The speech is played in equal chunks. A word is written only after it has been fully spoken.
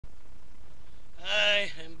Hi,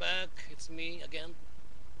 I'm back. It's me again,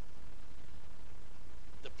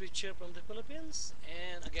 the preacher from the Philippines.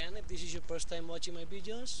 And again, if this is your first time watching my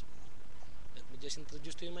videos, let me just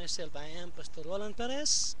introduce to you myself. I am Pastor Roland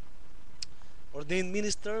Perez, ordained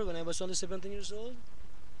minister when I was only 17 years old.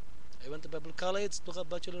 I went to Bible college, took a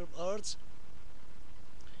Bachelor of Arts,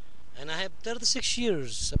 and I have 36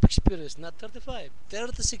 years of experience, not 35,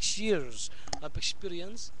 36 years of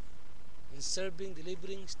experience in serving,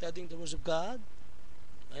 delivering, studying the words of God.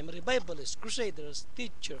 I'm a revivalist, crusader,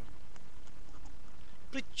 teacher,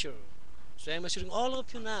 preacher. So I'm assuring all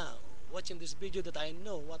of you now, watching this video, that I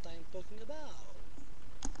know what I'm talking about.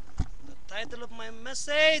 The title of my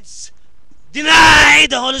message: Deny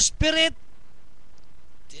the Holy Spirit,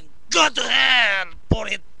 then go to hell for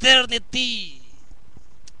eternity.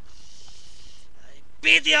 I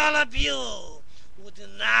pity all of you who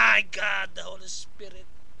deny God the Holy Spirit.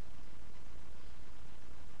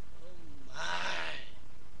 Oh my.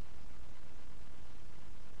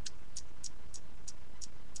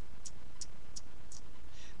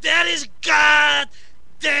 There is God,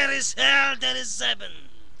 there is hell, there is heaven.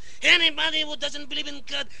 Anybody who doesn't believe in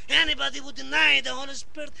God, anybody who denies the Holy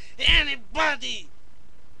Spirit, anybody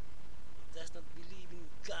who does not believe in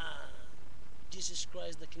God, Jesus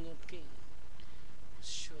Christ, the King of Kings, will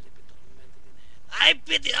surely be tormented in hell. I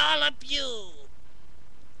pity all of you,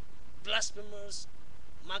 blasphemers,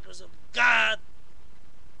 mockers of God,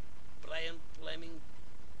 Brian Fleming,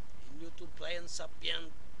 in YouTube, Brian Sapien,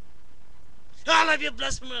 all of you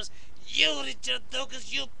blasphemers, you Richard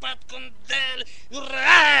Dawkins, you Pat Condell, you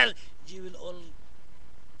Rael, you will all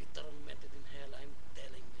be tormented in hell, I'm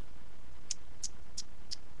telling you.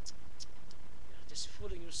 You're just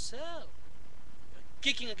fooling yourself. You're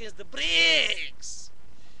kicking against the bricks.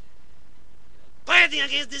 You're fighting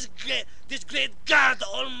against this great God, the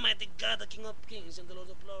Almighty God, the King of Kings and the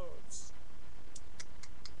Lord of Lords.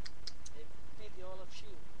 I pity all of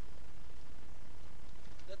you.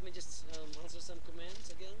 Let me just answer some comments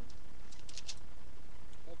again.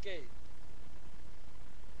 Okay.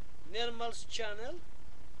 Nirmal's channel.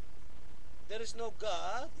 There is no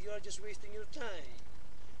God. You are just wasting your time.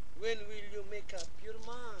 When will you make up your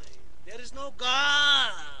mind? There is no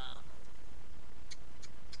God.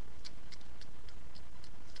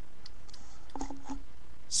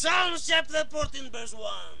 Psalm chapter 14 verse 1.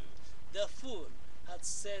 The fool hath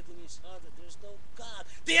said in his heart that there is no God.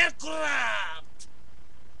 They are corrupt.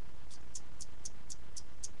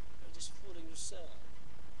 You're just fooling yourself.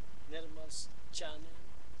 Nirmal's channel.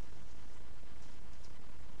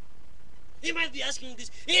 You might be asking this: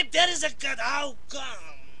 if there is a God, how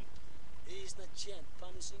come He is not yet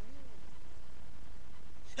punishing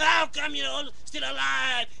you? How come you're all still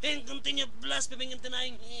alive and continue blaspheming and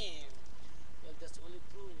denying Him? Well, that's only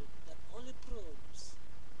proof. That only proves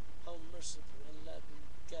how merciful and loving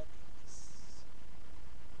God is.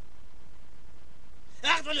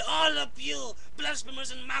 Actually, all of you blasphemers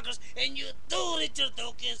and mockers, and you too, Richard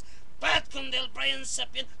Dawkins, Pat Condell, Brian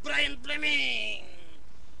Sapien, Brian Fleming,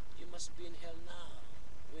 you must be in hell now.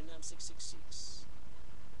 When I'm 666.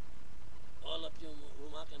 All of you who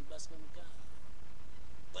mock and blaspheme God.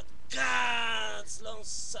 But God's long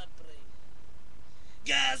suffering,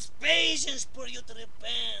 God's patience for you to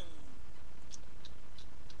repent.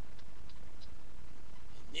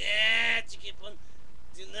 And yet you keep on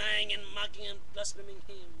denying and mocking and blaspheming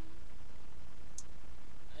Him.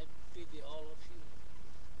 I pity all of you.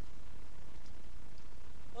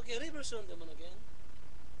 Okay, reverse on them again.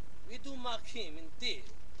 We do mock Him indeed.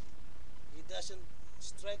 He doesn't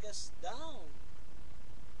strike us down.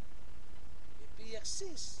 If He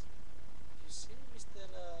exists, you see, Mr.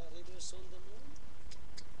 Reverse on the moon.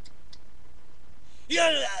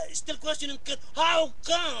 You're still questioning God. How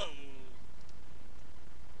come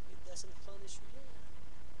He doesn't punish you yet?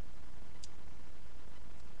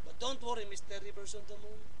 But don't worry, Mr. Rivers on the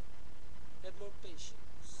moon. Have more patience.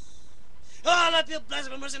 All of you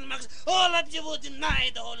blasphemers and mockers, all of you who deny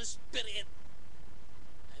the Holy Spirit,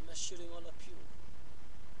 I'm assuring all of you,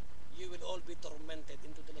 you will all be tormented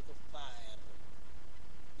into the lake of fire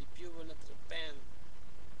if you will not repent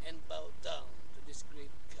and bow down to this great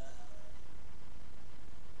God.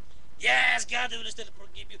 Yes, God will still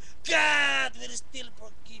forgive you. God will still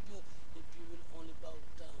forgive you if you will only bow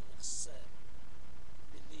down, accept,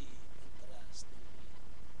 believe, and trust in Him.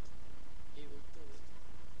 He will do it.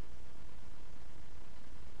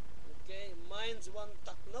 Okay, minds want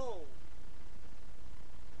talk no.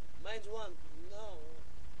 Minds want no.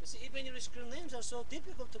 You see, even your screen names are so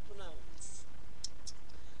difficult to pronounce.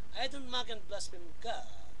 I don't mock and blaspheme God.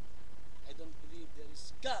 I don't believe there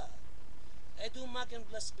is God. I do mock and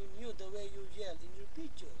blaspheme you the way you yell in your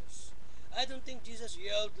videos. I don't think Jesus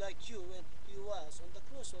yelled like you when he was on the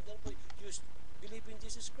cross. So therefore, you believe in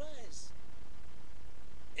Jesus Christ.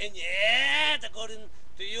 And yet, according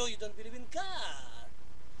to you, you don't believe in God.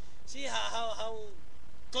 See how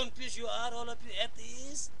confused you are, all of you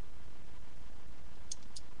atheists.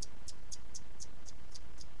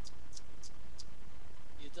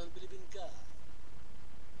 You don't believe in God.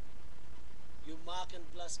 You mock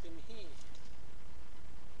and blaspheme Him.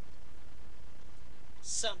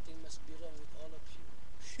 Something must be wrong with all of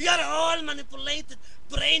you. You are all manipulated,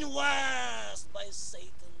 brainwashed by Satan.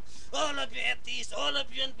 All of you atheists, all of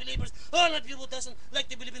you unbelievers, all of you who doesn't like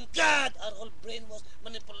to believe in God are all brainwashed,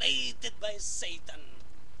 manipulated by Satan.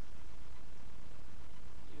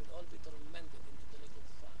 You will all be tormented into the lake of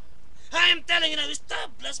fire. I am telling you now,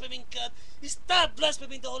 stop blaspheming God. Stop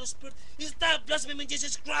blaspheming the Holy Spirit. Stop blaspheming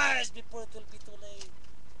Jesus Christ before it will be too late.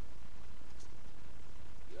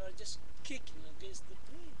 You are just kicking against the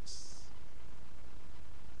pricks.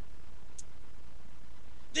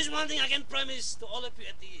 This one thing I can promise to all of you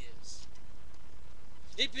atheists.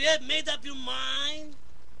 If you have made up your mind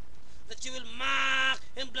that you will mock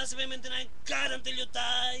and blaspheme and deny God until you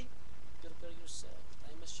die, prepare yourself.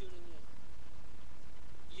 I'm assuring you,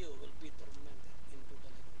 you will be tormented into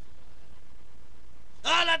the lake of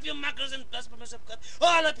fire. All of you mockers and blasphemers of God,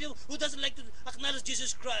 all of you who doesn't like to acknowledge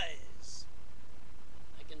Jesus Christ,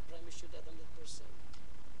 I can promise you that 100%.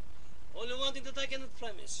 Only one thing that I cannot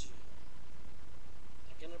promise you.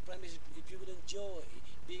 I cannot promise if you will enjoy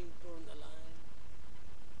being burned alive.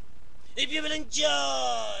 If you will enjoy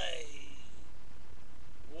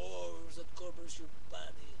wars that covers your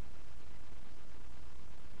body,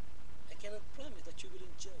 I cannot promise that you will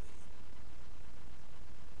enjoy it.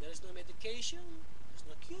 There is no medication, there is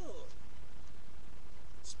no cure.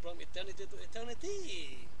 It's from eternity to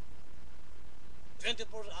eternity.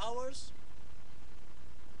 24 hours,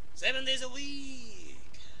 7 days a week.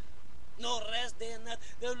 No rest day and night.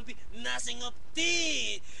 There will be nothing of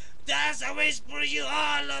tea. That's a wish for you,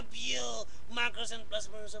 all of you, mockers and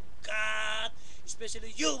blasphemers of God,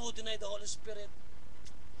 especially you who deny the Holy Spirit.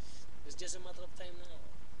 It's just a matter of time now.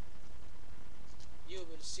 You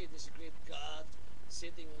will see this great God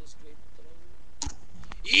sitting on his great throne.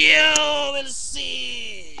 You will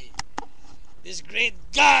see this great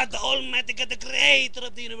God, the Almighty God, the Creator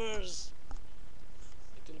of the universe.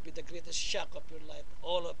 It will be the greatest shock of your life,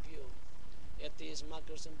 all of you, atheists,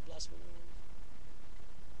 mockers, and blasphemers.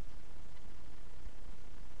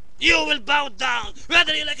 You will bow down,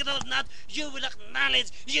 whether you like it or not. You will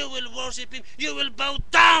acknowledge, you will worship him, you will bow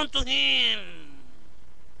down to him.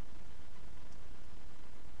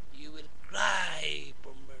 You will cry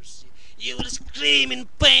for mercy. You will scream in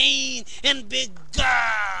pain and beg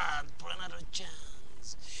God for another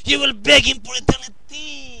chance. You will beg him for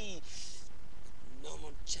eternity. No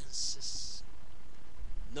more chances.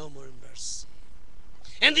 No more mercy.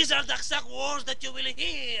 And these are the exact words that you will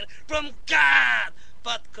hear from God.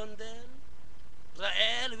 Pat Condell,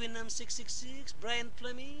 Rael, Winham 666, Brian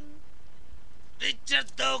Fleming, Richard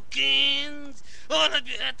Dawkins, all of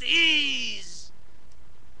you at ease.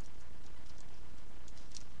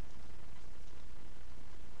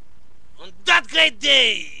 On that great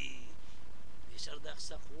day, these are the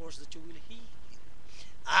exact words that you will hear.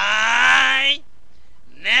 I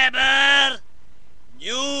never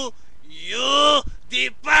knew you.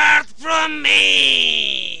 Depart from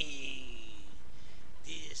me.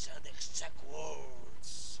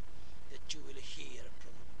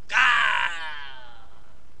 God!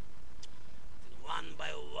 One by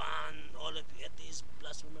one, all of you atheists,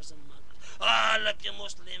 blasphemers, and mockers, all of you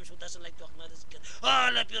Muslims who doesn't like to acknowledge God,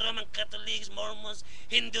 all of you Roman Catholics, Mormons,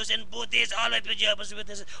 Hindus, and Buddhists, all of you Jehovah's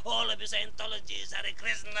Witnesses, all of you Scientologists, Hare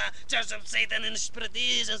Krishna, Church of Satan, and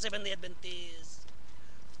Spiritists, and Seventh-day Adventists,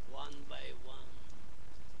 one by one,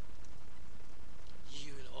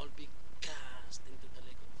 you will all be cast into the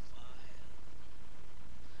lake of fire.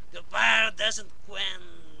 The fire doesn't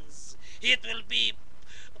quench. It will be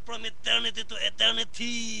from eternity to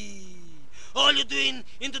eternity. All you doing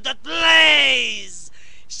into that place,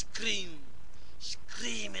 scream,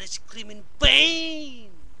 scream, and scream in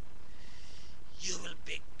pain. You will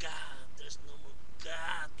be God. There's no more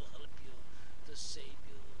God to help you, to save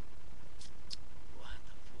you. What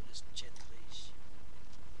a foolish generation.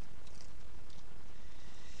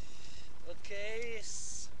 Okay,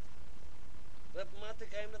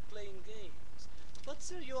 Rapmatic, I'm not playing games. But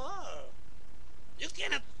sir, you are. You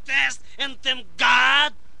cannot test and tempt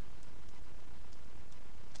God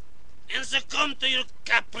and succumb to your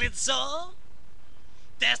capriccio.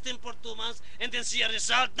 Test him for 2 months and then see a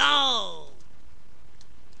result. No.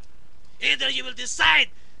 Either you will decide